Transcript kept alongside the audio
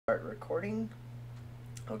Start recording.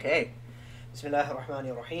 Okay. Bismillah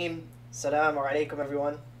ar-Rahman ar-Rahim. Assalamu alaikum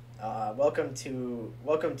everyone. Welcome to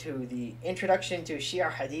the introduction to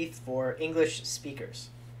Shia Hadith for English speakers.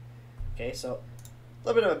 Okay, so a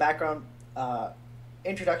little bit of a background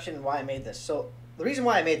introduction and why I made this. So the reason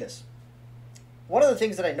why I made this, one of the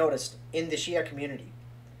things that I noticed in the Shia community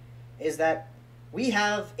is that we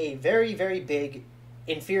have a very, very big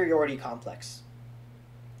inferiority complex.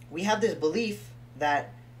 We have this belief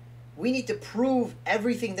that we need to prove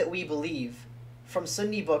everything that we believe from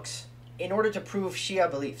Sunni books in order to prove Shia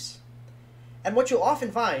beliefs. And what you'll often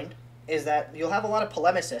find is that you'll have a lot of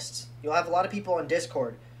polemicists, you'll have a lot of people on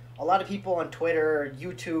Discord, a lot of people on Twitter,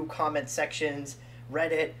 YouTube, comment sections,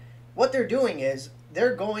 Reddit. What they're doing is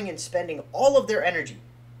they're going and spending all of their energy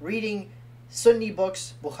reading Sunni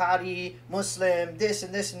books, Bukhari, Muslim, this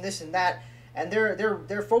and this and this and that, and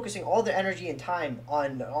they're focusing all their energy and time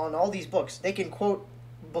on all these books. They can quote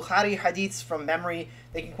Bukhari hadiths from memory,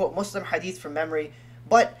 they can quote Muslim hadiths from memory,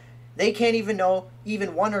 but they can't even know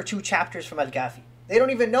even one or two chapters from Al-Kafi. They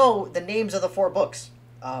don't even know the names of the 4 books.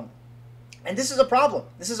 And this is a problem.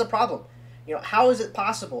 This is a problem. You know, how is it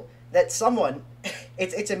possible that someone,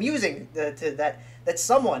 it's amusing that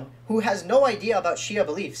someone who has no idea about Shia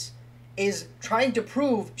beliefs is trying to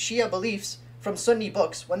prove Shia beliefs from Sunni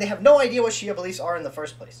books when they have no idea what Shia beliefs are in the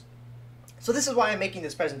first place. So this is why I'm making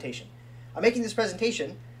this presentation. I'm making this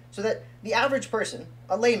presentation so that the average person,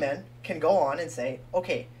 a layman, can go on and say,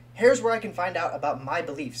 okay, here's where I can find out about my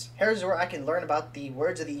beliefs. Here's where I can learn about the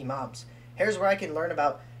words of the imams. Here's where I can learn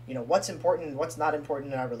about, you know, what's important and what's not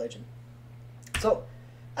important in our religion. So,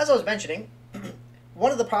 as I was mentioning,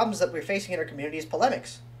 one of the problems that we're facing in our community is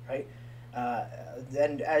polemics, right?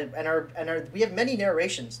 We have many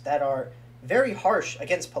narrations that are very harsh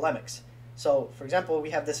against polemics. So, for example,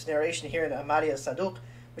 we have this narration here in Amali al-Saduq,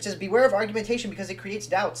 which says, beware of argumentation because it creates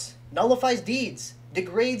doubts, nullifies deeds,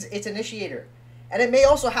 degrades its initiator. And it may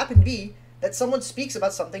also happen to be that someone speaks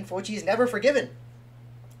about something for which he is never forgiven.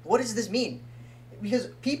 What does this mean? Because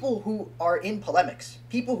people who are in polemics,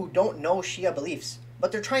 people who don't know Shia beliefs,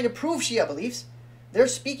 but they're trying to prove Shia beliefs, they're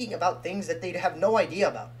speaking about things that they have no idea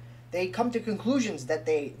about. They come to conclusions that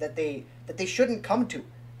they shouldn't come to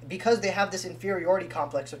because they have this inferiority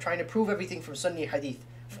complex of trying to prove everything from Sunni hadith,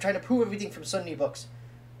 trying to prove everything from Sunni books.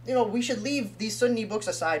 You know, we should leave these Sunni books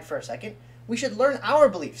aside for a second. We should learn our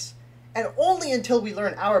beliefs. And only until we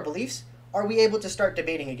learn our beliefs are we able to start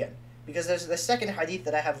debating again. Because there's the second hadith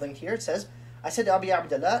that I have linked here. It says, I said to Abi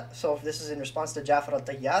Abdullah, so this is in response to Jafar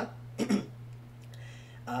al-Tayyar,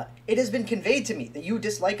 it has been conveyed to me that you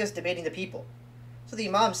dislike us debating the people. So the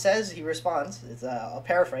Imam says, he responds, I'll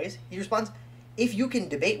paraphrase, he responds, if you can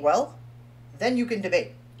debate well, then you can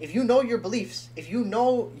debate. If you know your beliefs, if you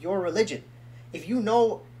know your religion, if you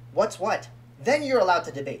know what's what, then you're allowed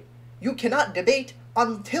to debate. You cannot debate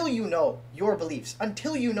until you know your beliefs,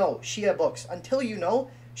 until you know Shia books, until you know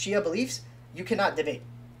Shia beliefs, you cannot debate.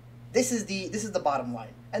 This is the bottom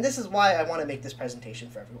line, and this is why I want to make this presentation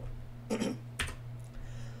for everyone.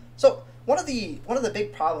 So one of the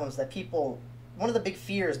big problems that people, one of the big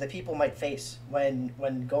fears that people might face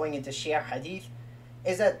when going into Shia Hadith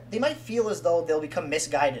is that they might feel as though they'll become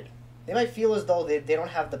misguided. They might feel as though they don't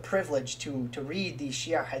have the privilege to read the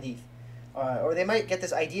Shia Hadith, or they might get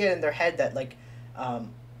this idea in their head that like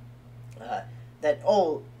that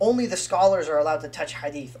only the scholars are allowed to touch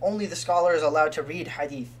Hadith, only the scholars are allowed to read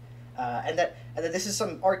Hadith, and that this is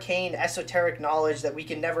some arcane esoteric knowledge that we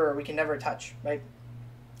can never touch, right?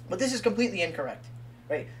 But this is completely incorrect,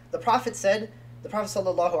 right? The Prophet said, the Prophet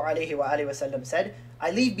sallallahu alaihi wasallam said, I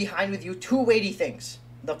leave behind with you 2 weighty things,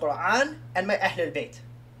 the Qur'an and my Ahlul Bayt.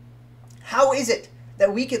 How is it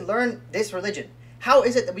that we can learn this religion? How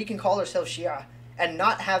is it that we can call ourselves Shia and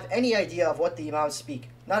not have any idea of what the Imams speak,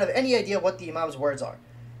 not have any idea what the Imams' words are?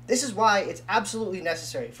 This is why it's absolutely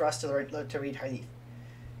necessary for us to read Hadith.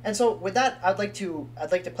 And so with that, I'd like to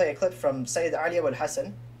play a clip from Sayyed Ali Abul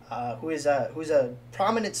Hasan, who's a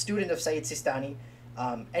prominent student of Sayyed Sistani,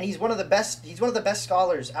 and he's one of the best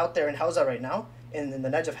scholars out there in Hawza right now, in the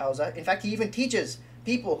Najaf Hawza. In fact, he even teaches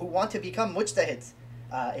people who want to become mujtahids.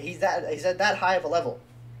 He's at that high of a level.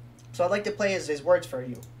 So I'd like to play his words for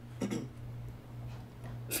you.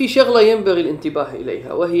 في شغلة ينبغي الانتباه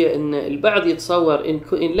إليها، وهي أن البعض يتصور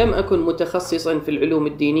إن لم أكن متخصصا في العلوم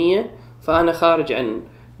الدينية فأنا خارج عن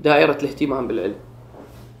دائرة الاهتمام بالعلم،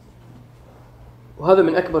 وهذا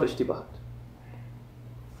من أكبر اشتباهات.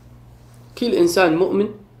 كل إنسان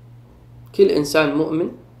مؤمن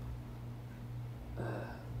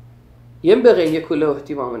ينبغي أن يكون له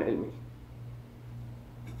اهتمام علمي.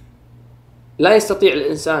 لا يستطيع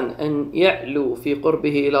الإنسان أن يعلو في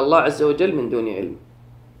قربه إلى الله عز وجل من دون علم.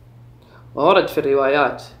 وورد في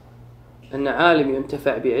الروايات أن عالم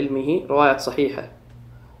ينتفع بعلمه، روايات صحيحة،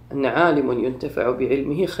 أن عالم ينتفع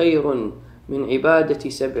بعلمه خير من عبادة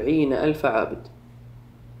 70,000 عابد.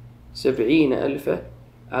 70,000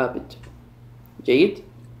 عابد. جيد؟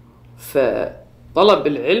 فطلب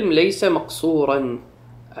العلم ليس مقصورا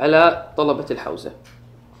على طلبة الحوزة.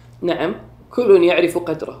 نعم، كل يعرف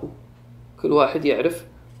قدره، كل واحد يعرف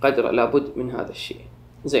قدره، لابد من هذا الشيء.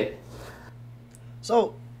 زين.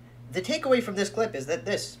 So, the takeaway from this clip is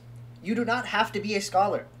that you do not have to be a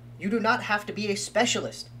scholar. You do not have to be a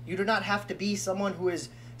specialist. You do not have to be someone who has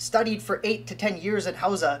studied for 8 to 10 years at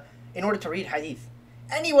Hawza in order to read hadith.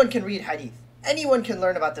 Anyone can read hadith. Anyone can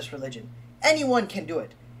learn about this religion. Anyone can do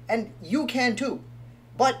it. And you can too.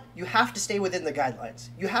 But you have to stay within the guidelines.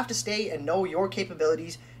 You have to stay and know your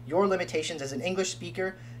capabilities, your limitations as an English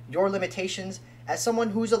speaker, your limitations as someone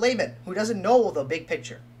who's a layman, who doesn't know the big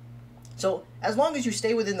picture. So, as long as you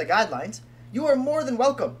stay within the guidelines, you are more than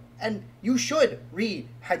welcome. And you should read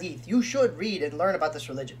hadith. You should read and learn about this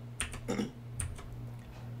religion.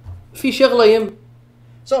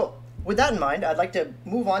 So, with that in mind, I'd like to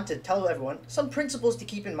move on to tell everyone some principles to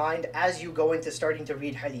keep in mind as you go into starting to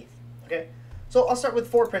read hadith. Okay? So, I'll start with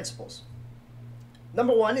 4 principles.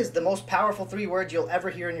 Number 1 is the most powerful 3 words you'll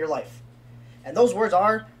ever hear in your life. And those words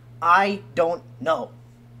are, I don't know.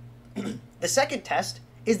 The second test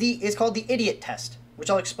is called the idiot test, which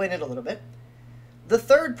I'll explain it a little bit. The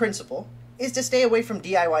third principle is to stay away from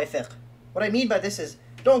DIY fiqh. What I mean by this is,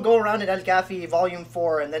 don't go around in Al-Kafi Volume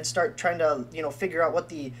 4 and then start trying to, figure out what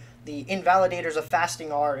the invalidators of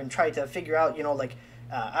fasting are and try to figure out,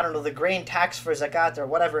 I don't know, the grain tax for zakat or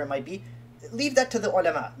whatever it might be. Leave that to the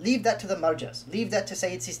ulama. Leave that to the marjas. Leave that to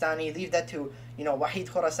Sayyed Sistani. Leave that to, Wahid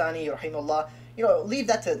Khurasani, rahimahullah. Leave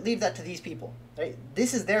that to these people. Right?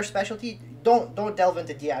 This is their specialty. Don't delve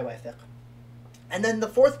into DIY fiqh. And then the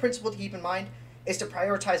fourth principle to keep in mind is to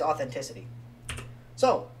prioritize authenticity.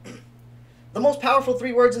 So, the most powerful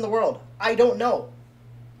 3 words in the world, I don't know.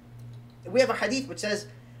 We have a hadith which says,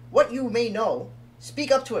 what you may know,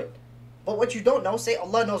 speak up to it. But what you don't know, say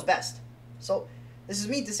Allah knows best. So, this is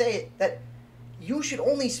me to say that you should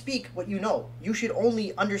only speak what you know. You should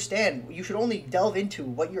only understand. You should only delve into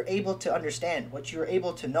what you're able to understand, what you're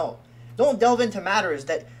able to know. Don't delve into matters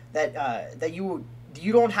that you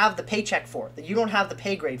don't have the paycheck for, that you don't have the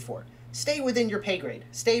pay grade for. Stay within your pay grade.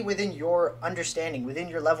 Stay within your understanding, within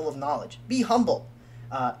your level of knowledge. Be humble.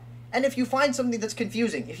 And if you find something that's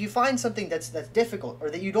confusing, if you find something that's difficult, or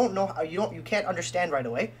that you don't know, you can't understand right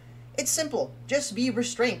away, it's simple. Just be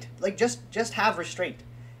restraint. Just have restraint.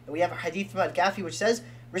 And we have a hadith from Al-Kafi which says,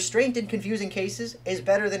 restraint in confusing cases is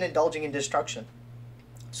better than indulging in destruction.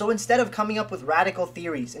 So instead of coming up with radical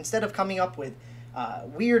theories, instead of coming up with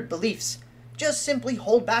weird beliefs, just simply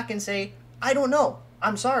hold back and say, I don't know.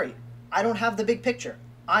 I'm sorry. I don't have the big picture.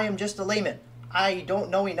 I am just a layman. I don't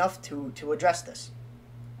know enough to address this.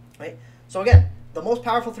 Right? So again, the most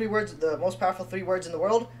powerful 3 words in the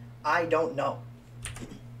world, I don't know.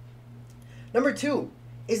 Number 2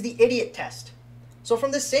 is the idiot test. So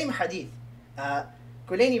from this same hadith,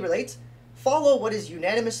 Kulaini relates, follow what is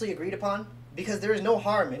unanimously agreed upon, because there is no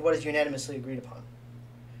harm in what is unanimously agreed upon.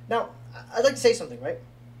 Now, I'd like to say something, right?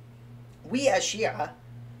 We as Shia,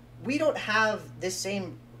 we don't have this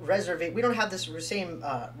same reverence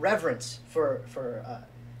for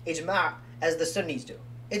ijma' as the Sunnis do.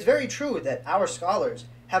 It's very true that our scholars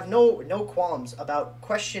have no qualms about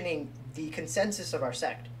questioning the consensus of our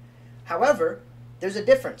sect. However, there's a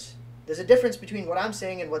difference. There's a difference between what I'm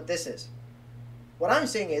saying and what this is. What I'm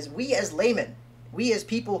saying is, we as laymen, we as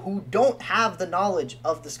people who don't have the knowledge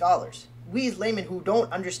of the scholars, we as laymen who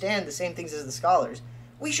don't understand the same things as the scholars,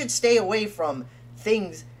 we should stay away from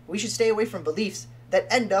beliefs that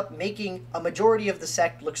end up making a majority of the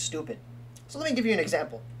sect look stupid. So let me give you an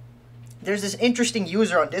example. There's this interesting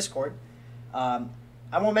user on Discord. I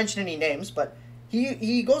won't mention any names, but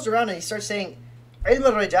he goes around and he starts saying, Ilm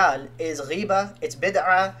al-Rijal is ghiba, it's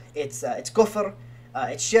bid'ah, it's kufr,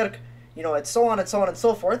 it's shirk, it's so on and so on and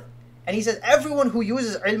so forth. And he says everyone who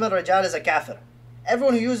uses Ilm al-Rijal is a kafir.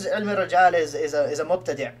 Everyone who uses Ilm al-Rijal is a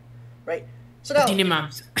mubtadi', right? So now,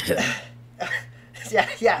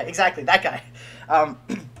 yeah, exactly, that guy.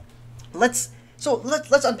 Let's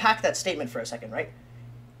unpack that statement for a second, right?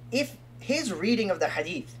 If his reading of the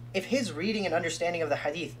hadith, if his reading and understanding of the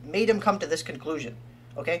hadith made him come to this conclusion,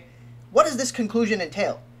 okay, what does this conclusion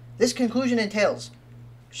entail? This conclusion entails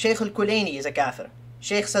Shaykh al-Kulaini is a kafir,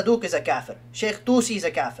 Shaykh Saduq is a kafir, Shaykh Tusi is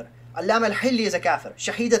a kafir, Allama al-Hilli is a kafir,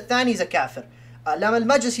 Shahid al-Thani is a kafir, Allama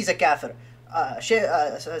al-Majlisi is a kafir,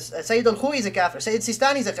 Sayyid al-Khu'i is a kafir, Sayyed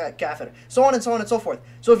Sistani is a kafir, so on and so on and so forth.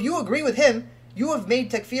 So if you agree with him, You have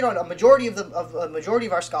made takfir on a majority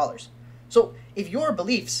of our scholars. So if your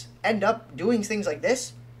beliefs end up doing things like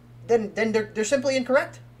this, then they're simply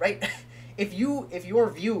incorrect, right? If your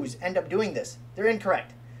views end up doing this, they're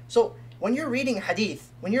incorrect. So when you're reading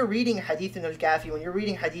hadith, in al-Kafi, when you're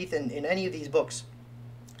reading hadith in any of these books,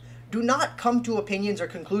 do not come to opinions or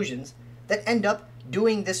conclusions that end up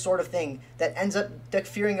doing this sort of thing, that ends up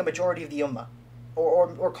takfiring a majority of the ummah,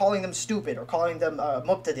 or calling them stupid, or calling them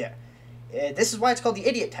mubtadi'. This is why it's called the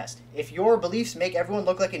idiot test. If your beliefs make everyone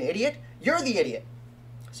look like an idiot, you're the idiot.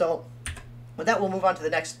 So with that, we'll move on to the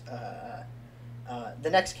next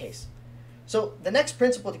case. So the next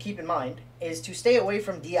principle to keep in mind is to stay away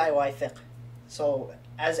from DIY fiqh. So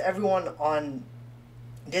as everyone on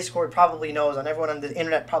Discord probably knows, and everyone on the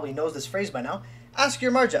internet probably knows this phrase by now, ask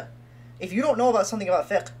your marja. If you don't know about something about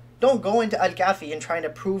fiqh, don't go into Al-Kafi and trying to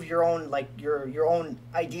prove your own your own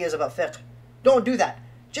ideas about fiqh. Don't do that.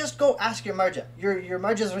 Just go ask your marja. Your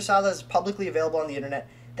marja's risala is publicly available on the internet.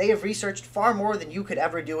 They have researched far more than you could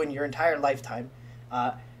ever do in your entire lifetime.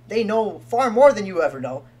 They know far more than you ever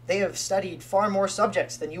know. They have studied far more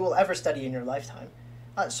subjects than you will ever study in your lifetime.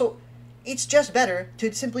 So it's just better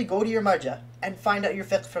to simply go to your marja and find out your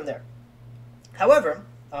fiqh from there. However,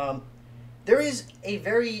 there is a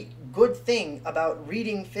very good thing about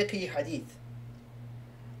reading fiqhi hadith.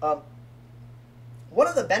 One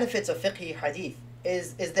of the benefits of fiqhi hadith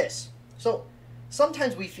is this. So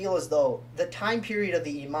sometimes we feel as though the time period of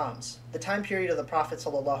the imams, the time period of the Prophet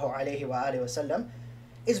sallallahu alaihi wasallam,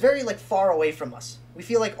 is very far away from us. We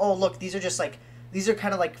feel like, oh look, these are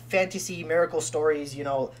kind of like fantasy miracle stories, you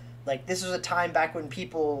know, like this was a time back when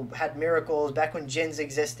people had miracles, back when jinns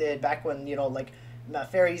existed, back when, you know,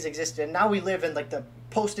 fairies existed. And now we live in the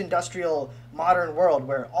post-industrial modern world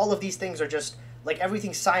where all of these things are just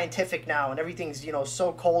everything's scientific now, and everything's, you know,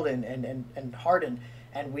 so cold and hardened,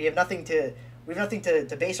 and we have nothing to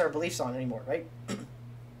base our beliefs on anymore, right?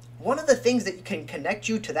 One of the things that can connect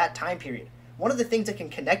you to that time period, one of the things that can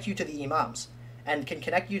connect you to the imams and can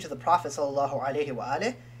connect you to the Prophet sallallahu alaihi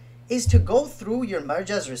wasallam, is to go through your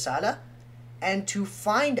marja's risala and to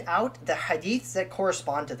find out the hadiths that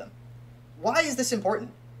correspond to them. Why is this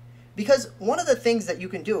important? Because one of the things that you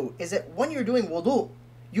can do is that when you're doing wudu,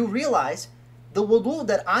 you realize the wudu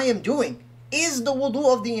that I am doing is the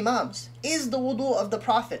wudu of the imams, is the wudu of the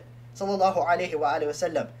Prophet sallallahu alaihi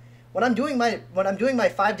wasallam. When I'm doing my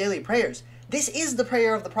 5 daily prayers, this is the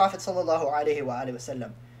prayer of the Prophet sallallahu alaihi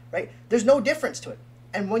wasallam, right? There's no difference to it.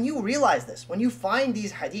 And when you realize this, when you find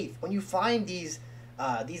these hadith, when you find these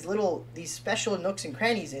special nooks and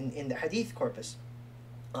crannies in the hadith corpus,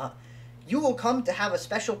 you will come to have a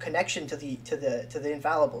special connection to the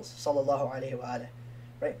infallibles sallallahu alaihi wasallam,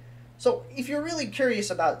 right? So if you're really curious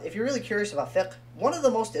about fiqh, one of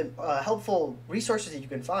the most helpful resources that you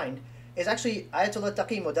can find is actually Ayatollah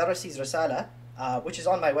Taqi Mudarrisi's Risala, which is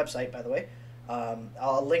on my website, by the way.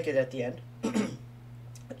 I'll link it at the end.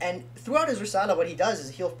 And throughout his Risala, what he does is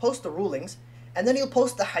he'll post the rulings, and then he'll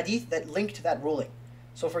post the hadith that link to that ruling.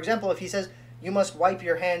 So for example, if he says you must wipe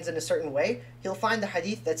your hands in a certain way, he'll find the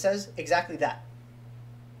hadith that says exactly that.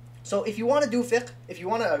 So if you want to do fiqh, if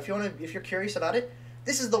you're curious about it,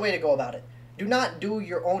 this is the way to go about it. Do not do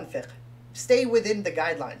your own fiqh. Stay within the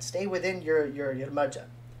guidelines. Stay within your marja.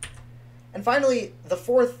 And finally, the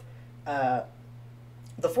fourth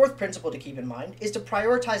principle to keep in mind is to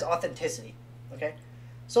prioritize authenticity. Okay,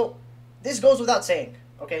 so this goes without saying.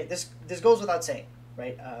 Okay, this goes without saying,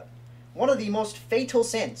 right? One of the most fatal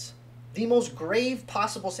sins, the most grave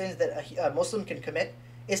possible sins that a Muslim can commit,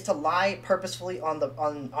 is to lie purposefully on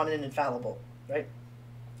an infallible, right?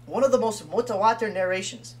 One of the most mutawatir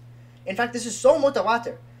narrations. In fact, this is so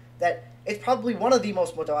mutawatir that it's probably one of the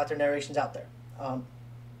most mutawatir narrations out there.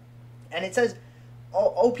 And it says,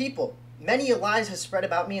 "O people, many lies has spread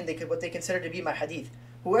about me, and what they consider to be my hadith.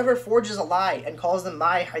 Whoever forges a lie and calls them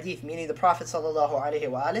my hadith," meaning the Prophet sallallahu alaihi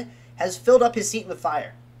wasallam, "has filled up his seat with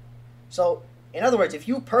fire." So, in other words, if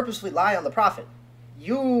you purposefully lie on the Prophet,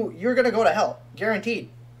 you're gonna go to hell, guaranteed.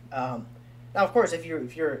 Now, of course, if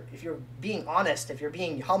you're being honest, if you're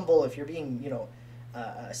being humble, if you're being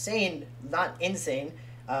sane, not insane,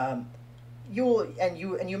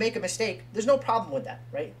 you make a mistake, there's no problem with that,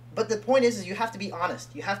 right? But the point is you have to be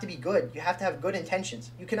honest. You have to be good. You have to have good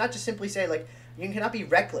intentions. You cannot just simply say you cannot be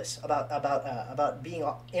reckless about being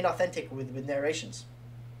inauthentic with narrations.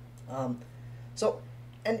 So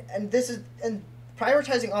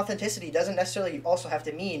prioritizing authenticity doesn't necessarily also have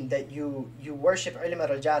to mean that you worship ilm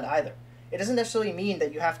al-rajal either. It doesn't necessarily mean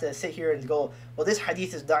that you have to sit here and go, well, this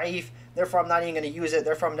hadith is da'if, therefore I'm not even going to use it,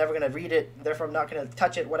 therefore I'm never going to read it, therefore I'm not going to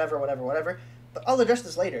touch it, whatever. But I'll address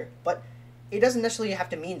this later. But it doesn't necessarily have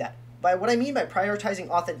to mean that. what I mean by prioritizing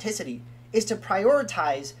authenticity is to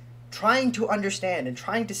prioritize trying to understand and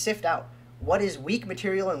trying to sift out what is weak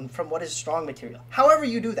material and from what is strong material. However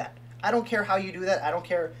you do that. I don't care how you do that. I don't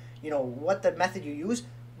care, what the method you use.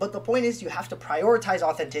 But the point is you have to prioritize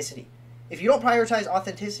authenticity. If you don't prioritize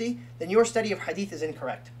authenticity, then your study of hadith is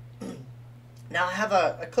incorrect. Now I have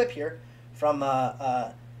a clip here from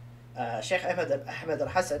Sheikh Ahmed Al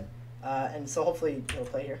Hasan, and so hopefully it'll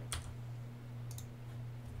play here.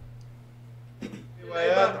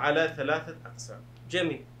 روايات على 3 أقسام.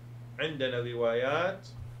 جميل. عندنا روايات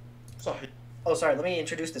صحيح. Oh, sorry. Let me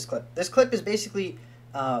introduce this clip. This clip is basically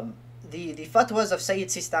the fatwas of Sayyed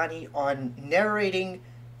Sistani on narrating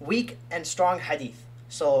weak and strong hadith.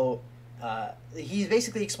 So he's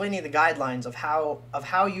basically explaining the guidelines of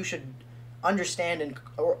how you should understand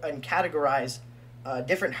and categorize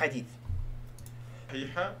different hadith.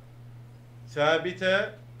 صحيحة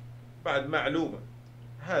ثابتة بعد معلومة،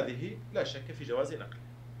 هذه لا شك في جواز نقلها.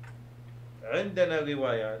 عندنا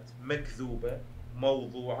روايات مكذوبة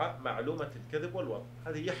موضوعة معلومة الكذب والوضع،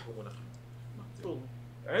 هذه يحرم نقلها.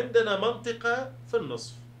 عندنا منطقة في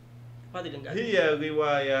النصف، هي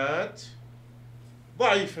روايات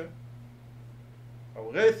ضعيفة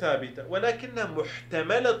أو غير ثابتة ولكنها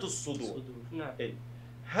محتملة الصدور.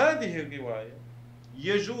 هذه الرواية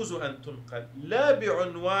يجوز أن تنقل لا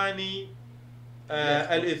بعنوان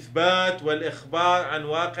الإثبات والإخبار عن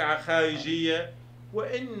واقعة خارجية،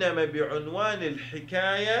 وإنما بعنوان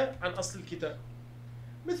الحكاية عن أصل الكتاب،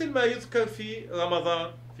 مثل ما يذكر في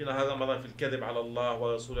رمضان، في نهار رمضان، في الكذب على الله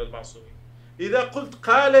ورسوله المعصومين. إذا قلت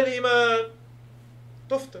قال الإمام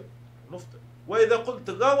تفطر، نفطر. وإذا قلت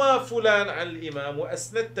روى فلان عن الإمام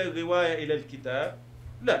وأسندت الرواية إلى الكتاب،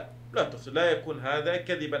 لا تفطر، لا يكون هذا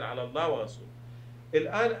كذبا على الله ورسوله.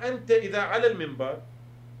 الآن أنت إذا على المنبر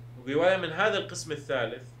رواية من هذا القسم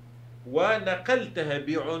الثالث ونقلتها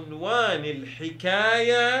بعنوان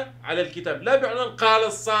الحكاية على الكتاب، لا بعنوان قال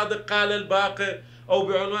الصادق قال الباقر أو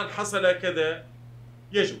بعنوان حصل كذا،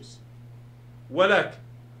 يجوز.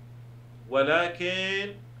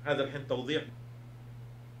 ولكن هذا الحين توضيح.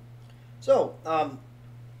 So,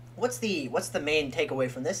 what's the main takeaway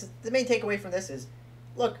from this? The main takeaway from this is,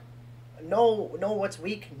 look, know what's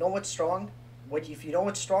weak, know what's strong. If you know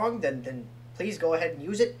what's strong, then please go ahead and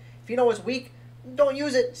use it. If you know what's weak, don't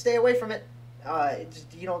use it. Stay away from it.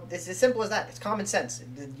 It's as simple as that. It's common sense.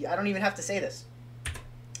 I don't even have to say this.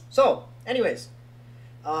 So, anyways,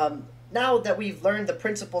 now that we've learned the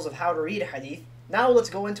principles of how to read hadith, now let's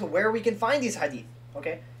go into where we can find these hadith.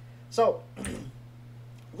 Okay, so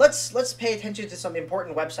let's pay attention to some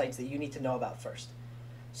important websites that you need to know about first.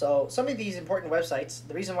 So some of these important websites,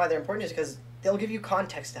 the reason why they're important is because they'll give you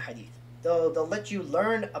context to hadith. They'll let you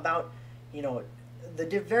learn about,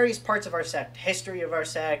 the various parts of our sect, history of our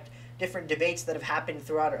sect, different debates that have happened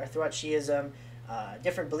throughout Shiism,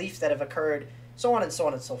 different beliefs that have occurred, so on and so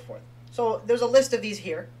on and so forth. So there's a list of these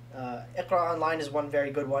here. Iqra Online is one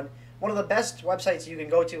very good one. One of the best websites you can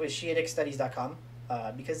go to is shiiticstudies.com,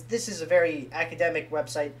 because this is a very academic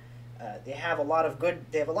website. They have a lot of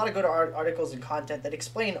good articles and content that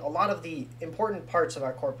explain a lot of the important parts of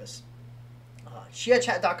our corpus.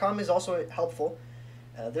 ShiaChat.com is also helpful.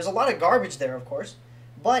 There's a lot of garbage there, of course,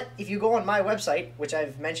 but if you go on my website, which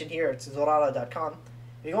I've mentioned here, it's zorara.com,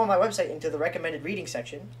 if you go on my website into the recommended reading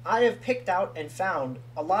section, I have picked out and found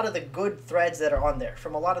a lot of the good threads that are on there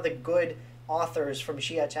from a lot of the good authors from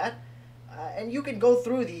Shia Chat, and you can go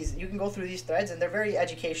through these. You can go through these threads, and they're very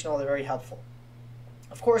educational. They're very helpful.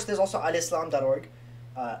 Of course, there's also alislam.org.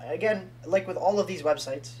 Again, like with all of these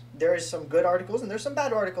websites, there is some good articles and there's some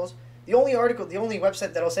bad articles. The only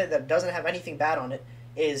website that'll say that doesn't have anything bad on it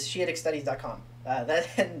is shiiticstudies.com.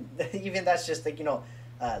 Even that's just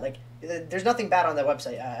there's nothing bad on that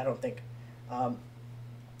website. I don't think.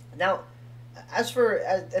 Now, as for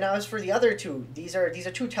the other two, these are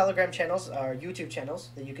two Telegram channels or YouTube channels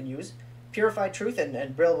that you can use: Purified Truth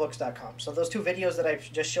and BrillBooks.com. So those two videos that I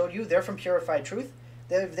just showed you, they're from Purified Truth.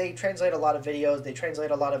 They translate a lot of videos. They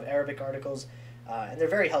translate a lot of Arabic articles, and they're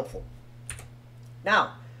very helpful.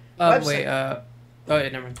 Now, wait. Oh, yeah,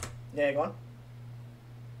 never mind. Yeah, go on.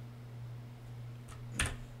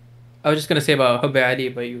 I was just gonna say about Hubbi Ali,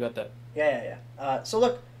 but you got that. Yeah.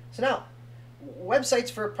 So now, websites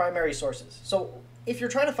for primary sources. So if you're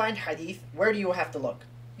trying to find hadith, where do you have to look?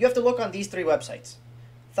 You have to look on these three websites: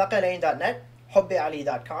 thaqalain.net,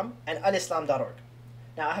 hubbiali.com, and alislam.org.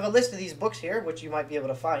 Now I have a list of these books here, which you might be able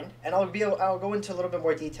to find, and I'll go into a little bit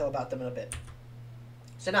more detail about them in a bit.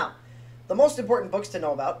 So now, the most important books to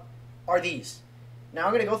know about are these. Now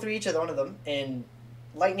I'm going to go through each one of them in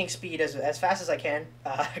lightning speed as fast as I can,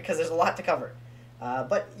 because there's a lot to cover.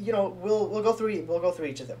 But we'll go through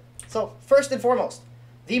each of them. So first and foremost,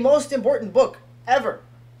 the most important book ever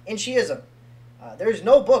in Shiism. There's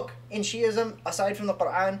no book in Shiism aside from the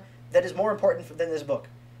Qur'an that is more important than this book.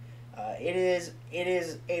 It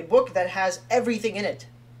is a book that has everything in it.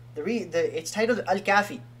 It's titled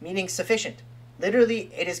Al-Kafi, meaning sufficient. Literally,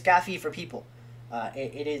 it is kafi for people.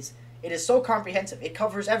 It is so comprehensive. It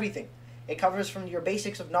covers everything. It covers from your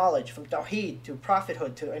basics of knowledge, from tawheed to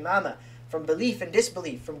prophethood to imamah, from belief and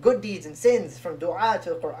disbelief, from good deeds and sins, from dua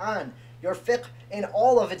to the Qur'an, your fiqh in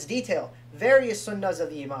all of its detail, various sunnahs of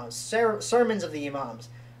the imams, sermons of the imams,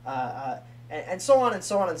 and so on and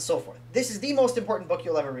so on and so forth. This is the most important book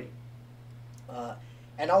you'll ever read.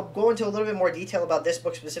 And I'll go into a little bit more detail about this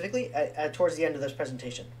book specifically towards the end of this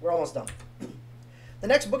presentation. We're almost done. The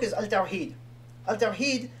next book is Al-Tawheed.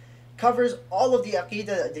 Al-Tawheed covers all of the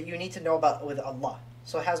aqidah that you need to know about with Allah.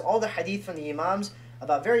 So it has all the hadith from the imams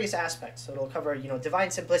about various aspects. So it'll cover, divine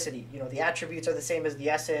simplicity. The attributes are the same as the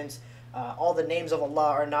essence. All the names of Allah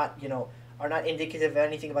are not indicative of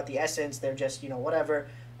anything about the essence. They're just, whatever.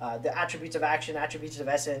 The attributes of action, attributes of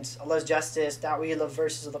essence, Allah's justice, ta'wil of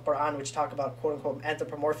verses of the Qur'an which talk about quote-unquote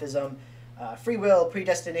anthropomorphism, free will,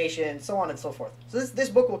 predestination, so on and so forth. So this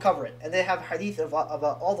book will cover it. And they have hadith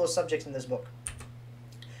about all those subjects in this book.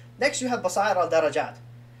 Next you have Basair al-Darajat.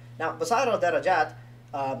 Now, Basair al-Darajat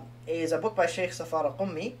is a book by Shaykh Safar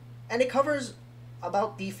al-Qummi, and it covers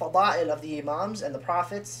about the fada'il of the imams and the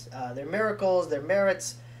prophets, their miracles, their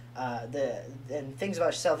merits, and things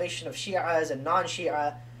about salvation of Shi'as and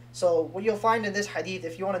non-Shi'a. So what you'll find in this hadith,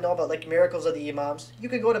 if you want to know about miracles of the imams, you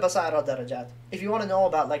can go to Basair al-Darajat. If you want to know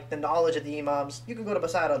about the knowledge of the imams, you can go to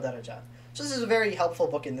Basair al-Darajat. So this is a very helpful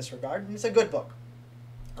book in this regard, and it's a good book.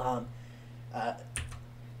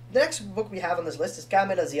 The next book we have on this list is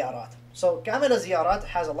Kamil al-Ziyarat. So Kamil al-Ziyarat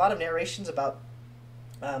has a lot of narrations about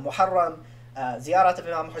Muharram, Ziyarat of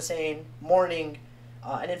Imam Hussein, mourning,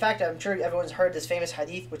 and in fact I'm sure everyone's heard this famous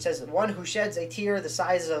hadith which says one who sheds a tear the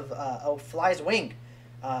size of a fly's wing,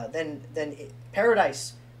 then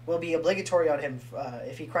paradise will be obligatory on him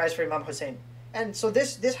if he cries for Imam Hussein. And so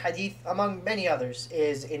this hadith, among many others,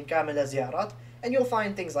 is in Kamil al-Ziyarat, and you'll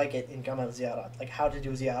find things like it in Kamil al-Ziyarat, like how to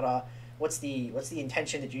do ziyarah, what's the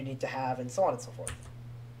intention that you need to have, and so on and so forth.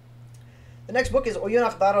 The next book is Uyun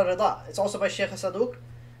Akhbar al-Rida. It's also by Shaykh Saduq,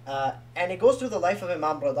 and it goes through the life of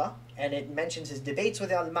Imam Rida, and it mentions his debates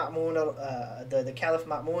with al-Ma'mun, the Caliph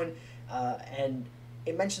Ma'mun, and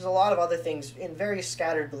it mentions a lot of other things in various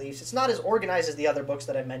scattered beliefs. It's not as organized as the other books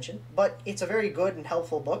that I've mentioned, but it's a very good and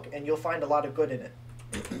helpful book, and you'll find a lot of good in it.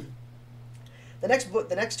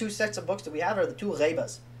 The next two sets of books that we have are the two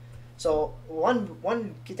ghaibas. So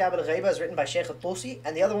one Kitab al-Ghaiba is written by Shaykh al-Tusi,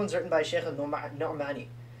 and the other one's written by Shaykh al-Nu'mani.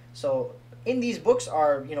 So in these books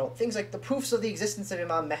are things like the proofs of the existence of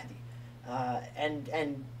Imam Mahdi,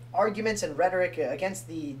 and arguments and rhetoric against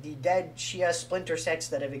the dead Shia splinter sects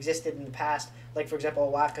that have existed in the past, like for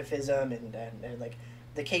example Waqifism and like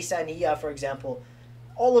the Kaysaniya, for example.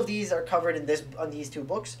 All of these are covered in these two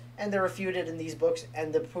books, and they're refuted in these books,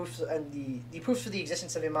 and the proofs for the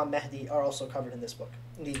existence of Imam Mahdi are also covered in these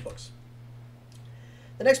books.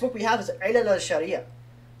 The next book we have is Ilal al-Sharia.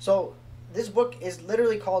 So this book is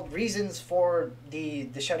literally called Reasons for the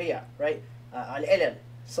Sharia, right? Al-Ilal.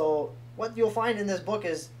 So what you'll find in this book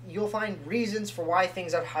is you'll find reasons for why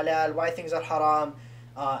things are halal, why things are haram,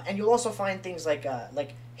 and you'll also find things like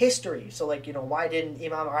history. So why didn't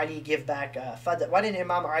Imam Ali give back fadak? Why didn't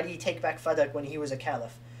Imam Ali take back fadak when he was a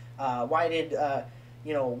caliph? Why did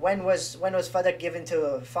when was fadak given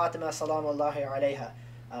to Fatima salamullahi alayha?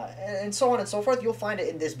 And so on and so forth. You'll find it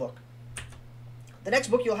in this book. The next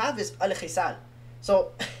book you'll have is Al-Khisal.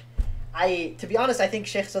 So to be honest, I think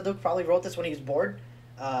Shaykh Saduq probably wrote this when he was bored,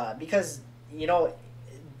 because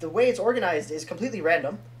the way it's organized is completely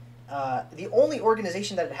random. The only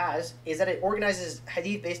organization that it has is that it organizes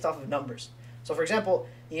hadith based off of numbers. So for example,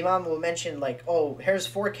 the Imam will mention here's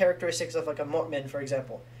 4 characteristics of a mu'min, for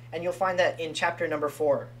example. And you'll find that in chapter number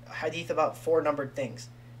 4, a hadith about 4 numbered things.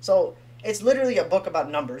 So it's literally a book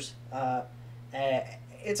about numbers.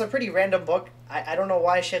 It's a pretty random book. I don't know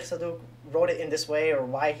why Shaykh Saduq wrote it in this way or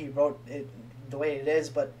why he wrote it the way it is,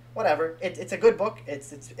 but whatever. It's a good book.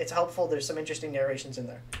 It's helpful. There's some interesting narrations in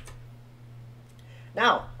there.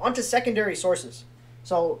 Now, on to secondary sources.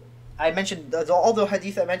 So I mentioned all the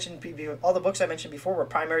hadith I mentioned, all the books I mentioned before were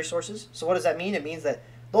primary sources. So what does that mean? It means that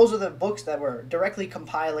those are the books that were directly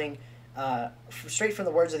compiling straight from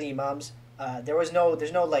the words of the imams. There's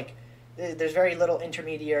very little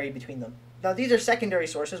intermediary between them. Now these are secondary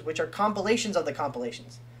sources, which are compilations of the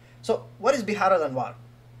compilations. So what is Bihar al-Anwar?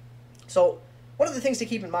 So one of the things to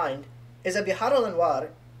keep in mind is that Bihar al-Anwar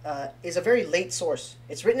is a very late source.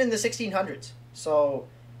 It's written in the 1600s. So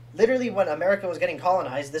Literally, when America was getting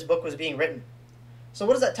colonized, this book was being written. So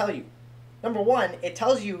what does that tell you? Number one, it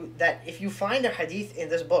tells you that if you find a hadith in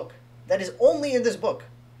this book that is only in this book,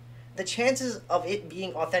 the chances of it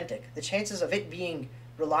being authentic, the chances of it being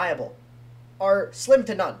reliable, are slim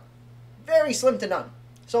to none. Very slim to none.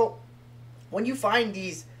 So when you find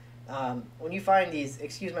these,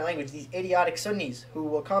 excuse my language, these idiotic Sunnis who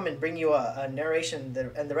will come and bring you a narration,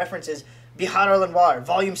 and the reference is Bihar al-Anwar,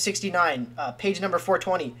 volume 69, page number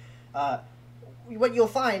 420. What you'll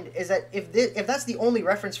find is that if that's the only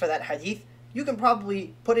reference for that hadith, you can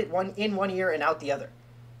probably put it in one ear and out the other.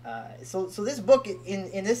 So this book,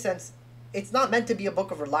 in this sense, it's not meant to be a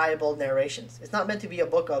book of reliable narrations. It's not meant to be a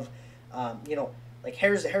book of, like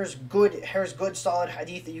here's good solid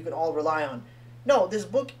hadith that you can all rely on. No, this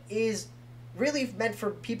book is really meant for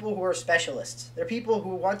people who are specialists. They're people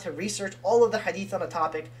who want to research all of the hadith on a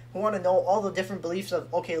topic, who want to know all the different beliefs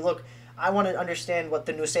of, okay, look, I want to understand what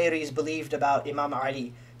the Nusayris believed about Imam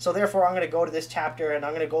Ali. So therefore, I'm going to go to this chapter and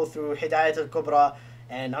I'm going to go through Hidayat al-Kubra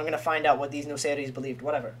and I'm going to find out what these Nusayris believed,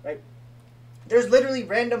 whatever, right? There's literally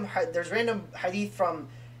random hadith from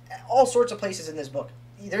all sorts of places in this book.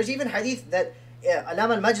 There's even hadith that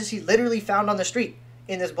Alam al-Majlisi literally found on the street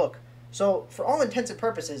in this book. So for all intents and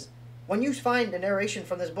purposes, when you find a narration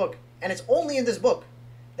from this book and it's only in this book,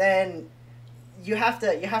 then you have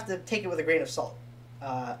to take it with a grain of salt.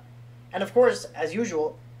 And of course, as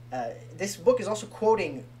usual, this book is also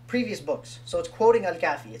quoting previous books. So it's quoting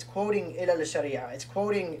Al-Kafi, it's quoting Ilal al-Sharia, it's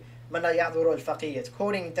quoting Man La Ya'dhuru al-Faqih, it's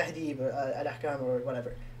quoting Tahdib al-Ahkam or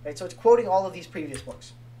whatever. Right? So it's quoting all of these previous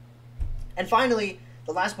books. And finally,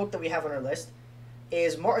 the last book that we have on our list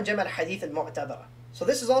is Mu'jam al-Hadith al-Mu'tabara. So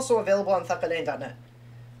this is also available on thaqalain.net.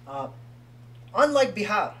 Unlike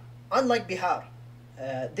Bihar,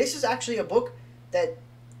 this is actually a book that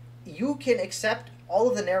you can accept all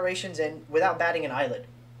of the narrations in without batting an eyelid.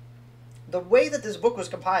 The way that this book was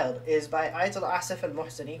compiled is by Ayatul Asif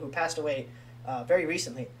al-Muhsini, who passed away very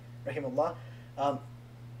recently, rahimahullah.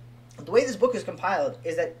 The way this book is compiled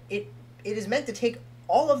is that it is meant to take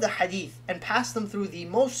all of the hadith and pass them through the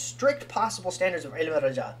most strict possible standards of ilm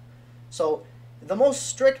al-rajal. So the most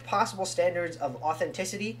strict possible standards of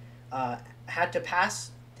authenticity had to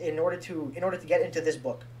pass in order to get into this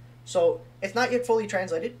book. So it's not yet fully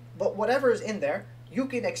translated, but whatever is in there, you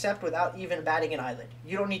can accept without even batting an eyelid.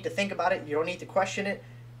 You don't need to think about it. You don't need to question it.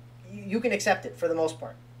 You can accept it for the most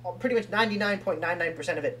part. Pretty much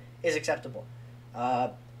 99.99% of it is acceptable.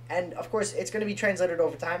 And of course, it's going to be translated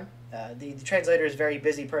over time. The translator is a very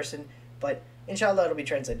busy person, but inshallah it'll be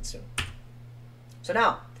translated soon. So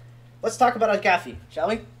now, let's talk about Al-Kafi, shall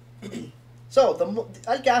we? So,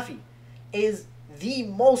 Al-Kafi is the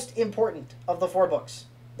most important of the four books.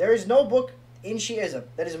 There is no book in Shi'ism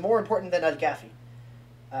that is more important than Al-Kafi.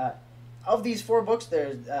 Of these four books,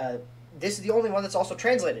 this is the only one that's also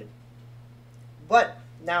translated. But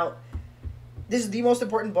now, this is the most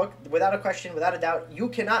important book, without a question, without a doubt. You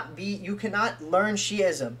cannot learn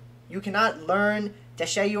Shi'ism. You cannot learn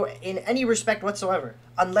Tashayyu in any respect whatsoever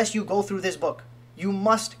unless you go through this book. You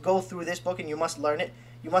must go through this book and you must learn it.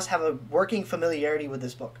 You must have a working familiarity with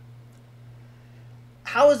this book.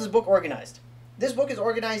 How is this book organized? This book is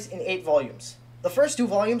organized in 8 volumes. The first 2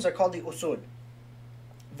 volumes are called the Usul.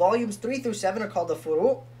 Volumes 3 through 7 are called the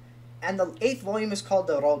Furu', and the 8th volume is called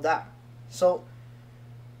the Rawda'. So,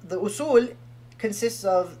 the Usul consists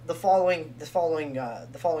of the following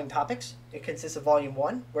topics. It consists of volume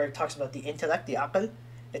 1, where it talks about the intellect, the aql.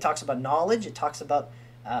 It talks about knowledge. It talks about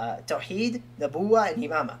Tawheed, Nabuwa, and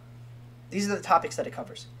Imama. These are the topics that it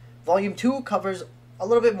covers. Volume 2 covers a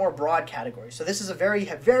little bit more broad categories. So this is a very,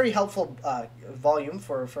 very helpful volume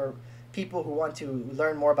for people who want to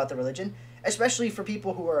learn more about the religion, especially for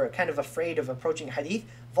people who are kind of afraid of approaching hadith.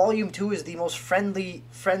 Volume 2 is the most friendly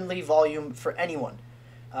volume for anyone.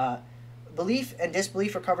 Belief and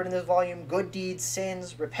disbelief are covered in this volume. Good deeds,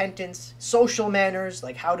 sins, repentance, social manners,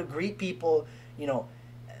 like how to greet people,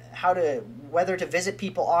 whether to visit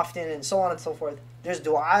people often, and so on and so forth. There's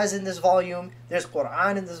du'as in this volume. There's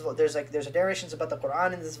Qur'an in this. There's narrations about the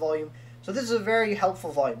Qur'an in this volume. So this is a very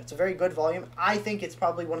helpful volume. It's a very good volume. I think it's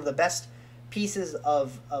probably one of the best pieces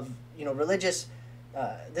of religious.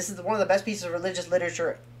 This is one of the best pieces of religious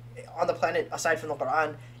literature on the planet, aside from the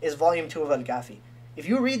Qur'an, is volume 2 of Al-Kafi. If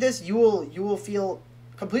you read this, you will feel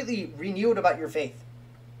completely renewed about your faith.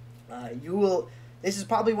 This is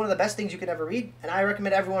probably one of the best things you can ever read, and I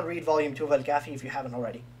recommend everyone read volume 2 of Al-Kafi if you haven't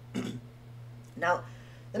already. Now,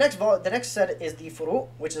 the next set is the Furu',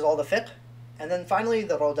 which is all the fiqh, and then finally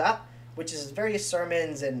the Rawda', which is various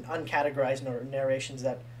sermons and uncategorized narrations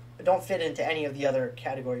that don't fit into any of the other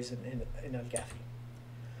categories in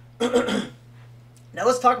Al-Kafi. Now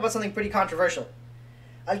let's talk about something pretty controversial.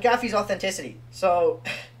 Al-Kafi's authenticity. So,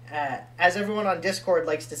 as everyone on Discord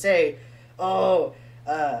likes to say, oh,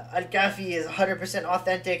 Al-Kafi is 100%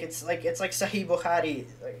 authentic. It's like Sahih Bukhari.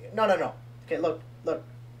 No. Okay, look,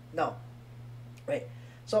 no. Right.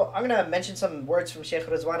 So I'm gonna mention some words from Sheikh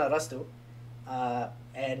Rizwan Arastu,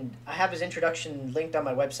 and I have his introduction linked on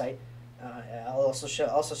my website. I'll also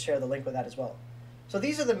share the link with that as well. So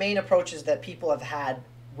these are the main approaches that people have had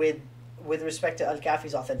with respect to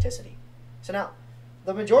Al-Kafi's authenticity. So now,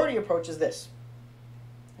 the majority approach is this.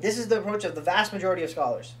 This is the approach of the vast majority of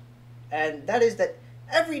scholars, and that is that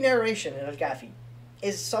every narration in Al-Kafi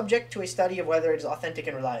is subject to a study of whether it is authentic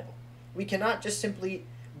and reliable. We cannot just simply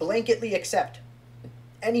blanketly accept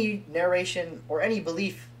any narration or any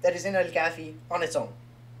belief that is in Al-Kafi on its own.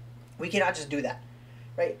 We cannot just do that,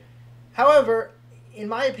 right? However, in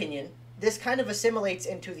my opinion, this kind of assimilates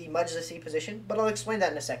into the Majlisi position, but I'll explain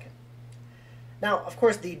that in a second. Now, of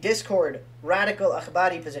course, the Discord radical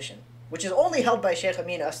Akhbari position, which is only held by Sheikh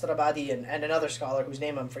Amin Astrabadi and another scholar whose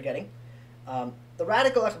name I'm forgetting. The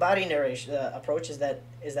radical Akhbari narration approach is that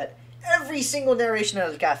every single narration in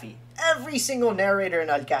Al-Kafi, every single narrator in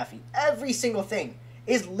Al-Kafi, every single thing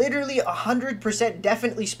is literally 100%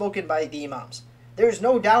 definitely spoken by the Imams. There is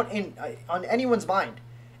no doubt on anyone's mind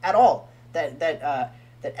at all that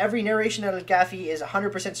every narration in Al-Kafi is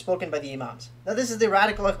 100% spoken by the Imams. Now, this is the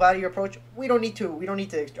radical Akhbari approach. We don't need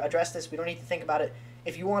to address this. We don't need to think about it.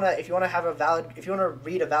 If you wanna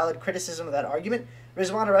read a valid criticism of that argument,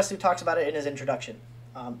 Rizwan Arastu talks about it in his introduction.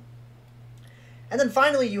 And then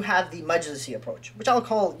finally, you have the Majlisi approach, which I'll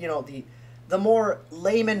call, the more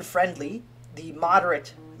layman-friendly, the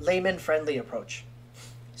moderate layman-friendly approach.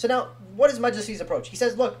 So now, what is Majlisi's approach? He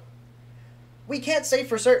says, look, we can't say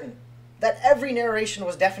for certain that every narration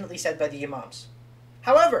was definitely said by the Imams.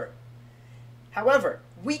 However,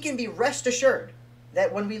 we can be rest assured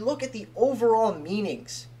that when we look at the overall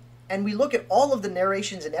meanings and we look at all of the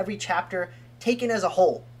narrations in every chapter taken as a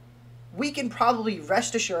whole, we can probably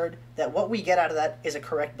rest assured that what we get out of that is a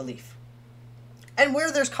correct belief. And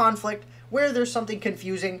where there's conflict, where there's something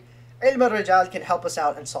confusing, Ilm al-Rijal can help us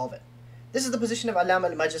out and solve it. This is the position of Allama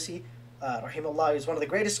al-Majlisi, rahimahullah, who's one of the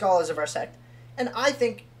greatest scholars of our sect. And I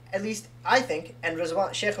think, and Sheikh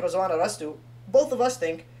Rizwan Arastu, both of us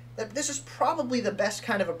think that this is probably the best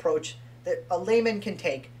kind of approach that a layman can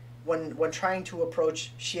take when trying to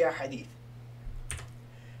approach Shia Hadith.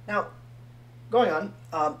 Now, going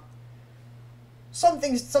on, some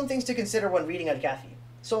things to consider when reading Al-Kafi.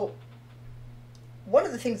 So, one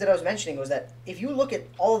of the things that I was mentioning was that if you look at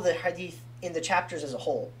all of the Hadith in the chapters as a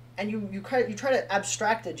whole, and you try to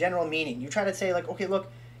abstract a general meaning, you try to say like, okay,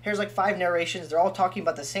 look, here's like 5 narrations, they're all talking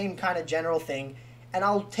about the same kind of general thing, and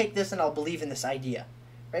I'll take this and I'll believe in this idea,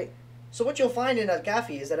 right? So what you'll find in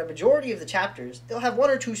Al-Kafi is that a majority of the chapters, they'll have 1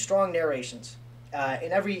 or 2 strong narrations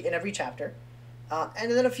in every chapter,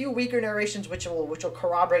 and then a few weaker narrations which will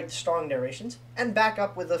corroborate the strong narrations and back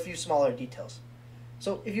up with a few smaller details.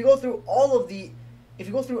 So if you go through all of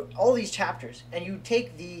these chapters and you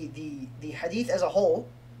take the hadith as a whole,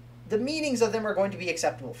 the meanings of them are going to be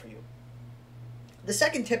acceptable for you. The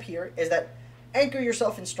second tip here is that anchor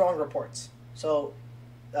yourself in strong reports. So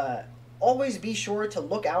always be sure to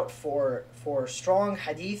look out for strong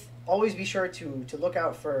hadith. Always be sure to look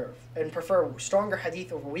out for and prefer stronger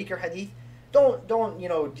hadith over weaker hadith. Don't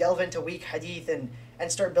delve into weak hadith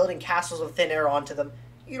and start building castles of thin air onto them.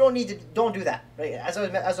 You don't do that, right? As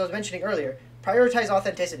I was mentioning earlier, prioritize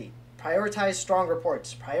authenticity, prioritize strong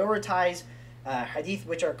reports, prioritize hadith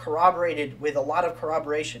which are corroborated with a lot of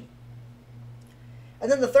corroboration.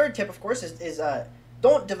 And then the third tip, of course, is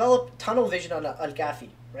don't develop tunnel vision on Al-Kafi,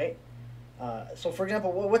 right? So, for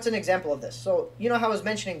example, what's an example of this? So, you know how I was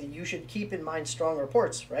mentioning that you should keep in mind strong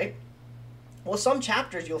reports, right? Well, some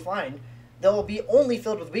chapters you'll find they'll be only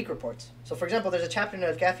filled with weak reports. So, for example, there's a chapter in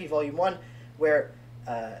Al-Kafi, Volume 1, where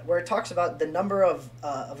it talks about the number of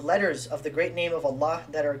letters of the great name of Allah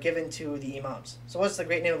that are given to the Imams. So, what's the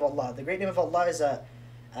great name of Allah? The great name of Allah is, in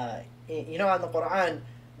the Qur'an,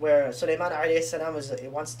 where Sulaiman alayhi salam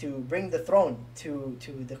wants to bring the throne to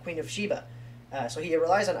the Queen of Sheba. So he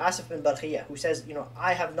relies on Asif bin Barkhiyah, who says,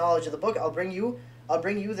 I have knowledge of the book, I'll bring you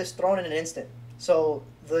this throne in an instant. So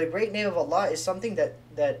the great name of Allah is something that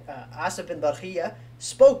Asif bin Barkhiyah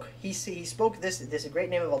spoke. He spoke this great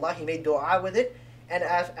name of Allah, he made dua with it, and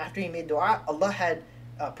after he made dua, Allah had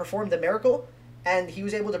performed the miracle, and he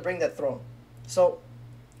was able to bring that throne. So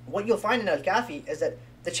what you'll find in Al-Kafi is that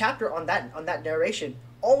the chapter on that narration,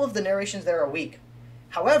 all of the narrations there are weak.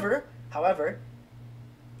 However,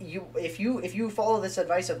 if you follow this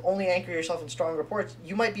advice of only anchor yourself in strong reports,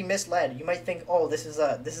 you might be misled. You might think, oh, this is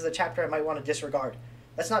a chapter I might want to disregard.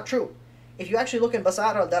 That's not true. If you actually look in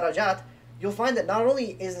Basar al-Darajat, you'll find that not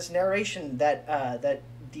only is this narration that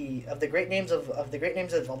the great names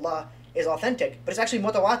of Allah is authentic, but it's actually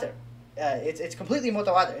mutawatir. It's completely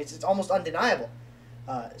mutawatir. It's almost undeniable.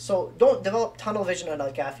 So don't develop tunnel vision on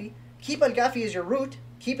Al-Kafi. Keep Al-Kafi as your root.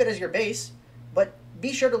 Keep it as your base, but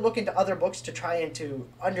be sure to look into other books to try and to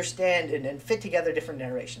understand and fit together different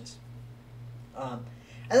narrations. And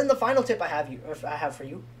then the final tip I have for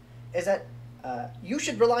you is that you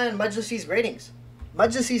should rely on Majlisi's gradings.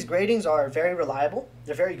 Majlisi's gradings are very reliable.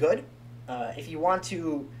 They're very good. If you want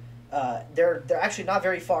to, they're actually not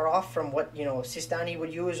very far off from what Sistani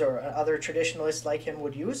would use or other traditionalists like him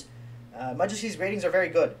would use. Majlisi's gradings are very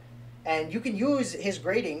good, and you can use his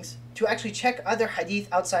gradings to actually check other hadith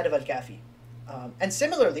outside of Al-Kafi. And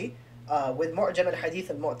similarly, with Mu'jam al-Hadith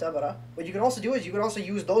and Mu'tabara, what you can also do is you can also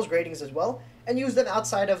use those gradings as well and use them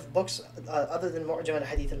outside of books other than Mu'jam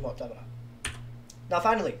al-Hadith and Mu'tabara. Now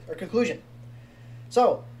finally, our conclusion.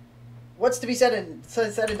 So, what's to be said and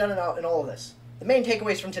done in all of this? The main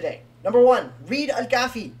takeaways from today. Number 1, read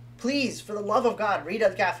Al-Kafi. Please, for the love of God, read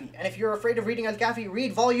Al-Kafi. And if you're afraid of reading Al-Kafi,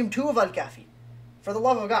 read volume 2 of Al-Kafi. For the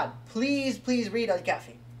love of God, please read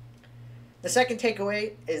Al-Kafi. The second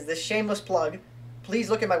takeaway is this shameless plug. Please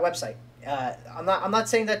look at my website. I'm not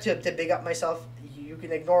saying that to big up myself. You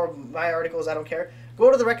can ignore my articles. I don't care.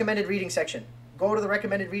 Go to the recommended reading section. Go to the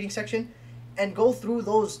recommended reading section, and go through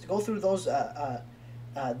those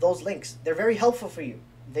links. They're very helpful for you.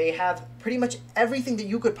 They have pretty much everything that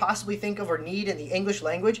you could possibly think of or need in the English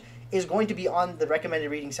language is going to be on the recommended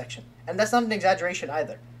reading section, and that's not an exaggeration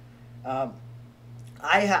either.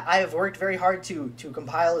 I have worked very hard to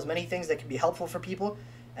compile as many things that can be helpful for people,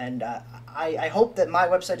 and I hope that my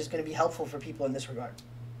website is going to be helpful for people in this regard.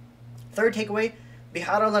 Third takeaway,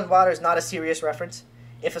 Bihar al-Anwar is not a serious reference.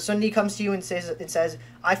 If a Sunni comes to you and says,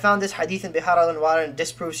 I found this hadith in Bihar al-Anwar and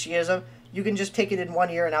disproves Shiism, you can just take it in one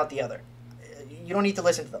ear and out the other. You don't need to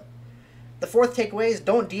listen to them. The fourth takeaway is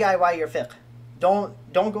don't DIY your fiqh. Don't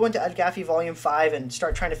go into Al-Kafi volume 5 and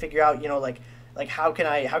start trying to figure out, like how can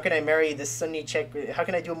I marry this Sunni chick? How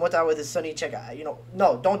can I do muta with this Sunni chick?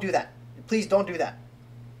 No, don't do that. Please don't do that.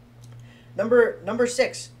 Number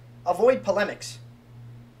 6, avoid polemics.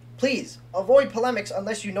 Please avoid polemics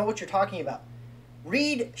unless you know what you're talking about.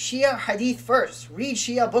 Read Shia Hadith first. Read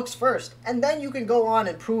Shia books first, and then you can go on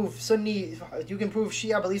and prove Sunni. You can prove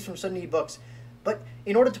Shia beliefs from Sunni books. But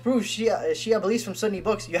in order to prove Shia beliefs from Sunni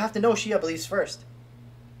books, you have to know Shia beliefs first.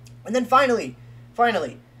 And then finally,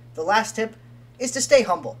 the last tip is to stay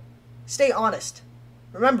humble. Stay honest.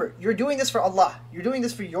 Remember, you're doing this for Allah. You're doing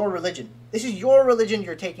this for your religion. This is your religion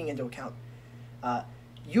you're taking into account.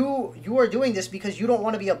 You are doing this because you don't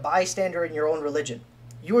want to be a bystander in your own religion.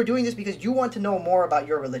 You are doing this because you want to know more about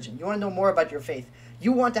your religion. You want to know more about your faith.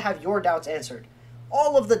 You want to have your doubts answered.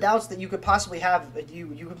 All of the doubts that you could possibly have,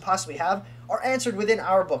 are answered within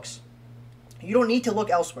our books. You don't need to look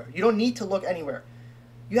elsewhere. You don't need to look anywhere.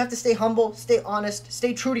 You have to stay humble, stay honest,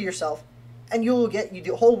 stay true to yourself, and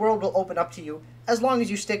the whole world will open up to you as long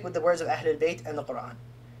as you stick with the words of Ahlul Bayt and the Qur'an.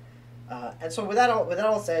 And so with that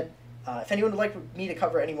all said, if anyone would like me to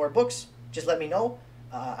cover any more books, just let me know.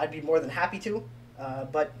 I'd be more than happy to.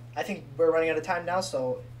 But I think we're running out of time now,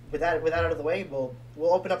 so with that out of the way, we'll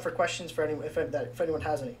open up for questions for anyone if anyone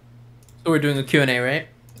has any. So we're doing a Q&A, right?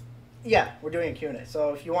 Yeah, we're doing a Q&A.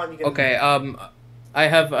 So if you want, you can. Okay. I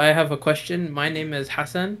have a question. My name is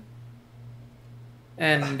Hassan,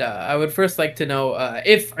 and I would first like to know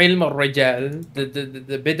if ilm al-rijal,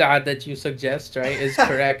 the bid'ah that you suggest, right, is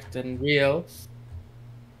correct and real.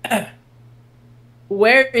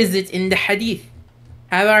 Where is it in the hadith?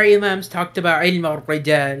 Have our imams talked about ilm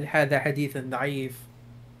al-rijal? هذا حديث ضعيف.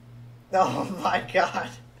 Oh my God.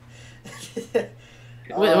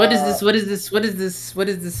 What is this? What is this? What is this? What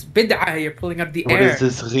is this bid'ah you're pulling out the air? What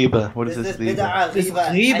is this ghiba? What is this ghiba? This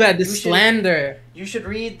ghiba, this slander. You should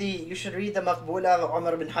read the Maqbula of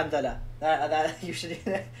Umar bin Handala. That you should,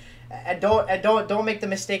 and don't make the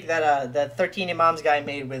mistake that the 13 Imams guy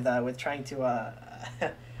made with trying to